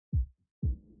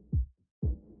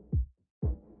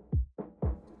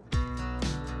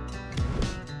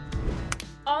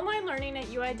Online learning at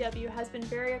UIW has been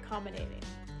very accommodating.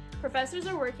 Professors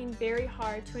are working very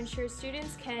hard to ensure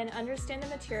students can understand the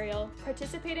material,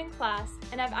 participate in class,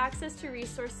 and have access to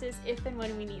resources if and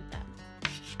when we need them.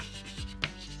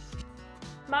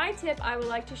 My tip I would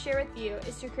like to share with you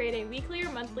is to create a weekly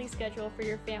or monthly schedule for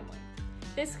your family.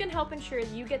 This can help ensure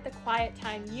that you get the quiet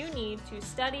time you need to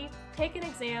study, take an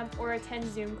exam, or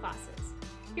attend Zoom classes.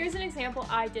 Here's an example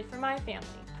I did for my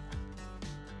family.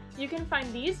 You can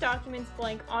find these documents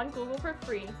blank on Google for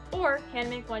free, or hand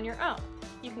make one your own.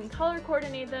 You can color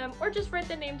coordinate them, or just write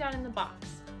the name down in the box.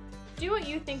 Do what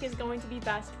you think is going to be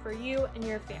best for you and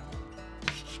your family.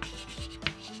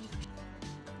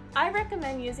 I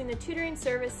recommend using the tutoring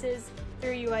services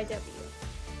through UIW.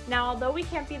 Now, although we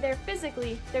can't be there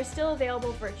physically, they're still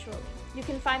available virtually. You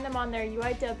can find them on their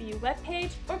UIW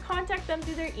webpage or contact them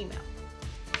through their email.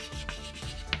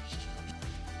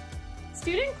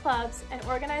 Student clubs and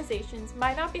organizations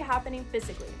might not be happening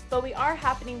physically, but we are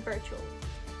happening virtually.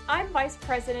 I'm Vice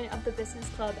President of the Business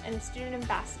Club and a Student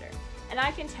Ambassador, and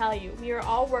I can tell you we are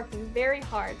all working very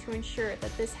hard to ensure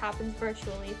that this happens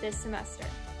virtually this semester.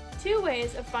 Two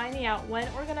ways of finding out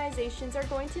when organizations are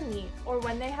going to meet or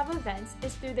when they have events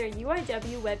is through their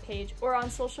UIW webpage or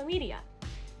on social media.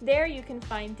 There you can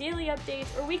find daily updates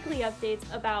or weekly updates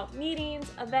about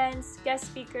meetings, events, guest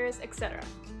speakers, etc.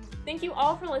 Thank you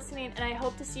all for listening, and I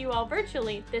hope to see you all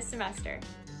virtually this semester.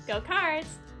 Go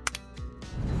Cards!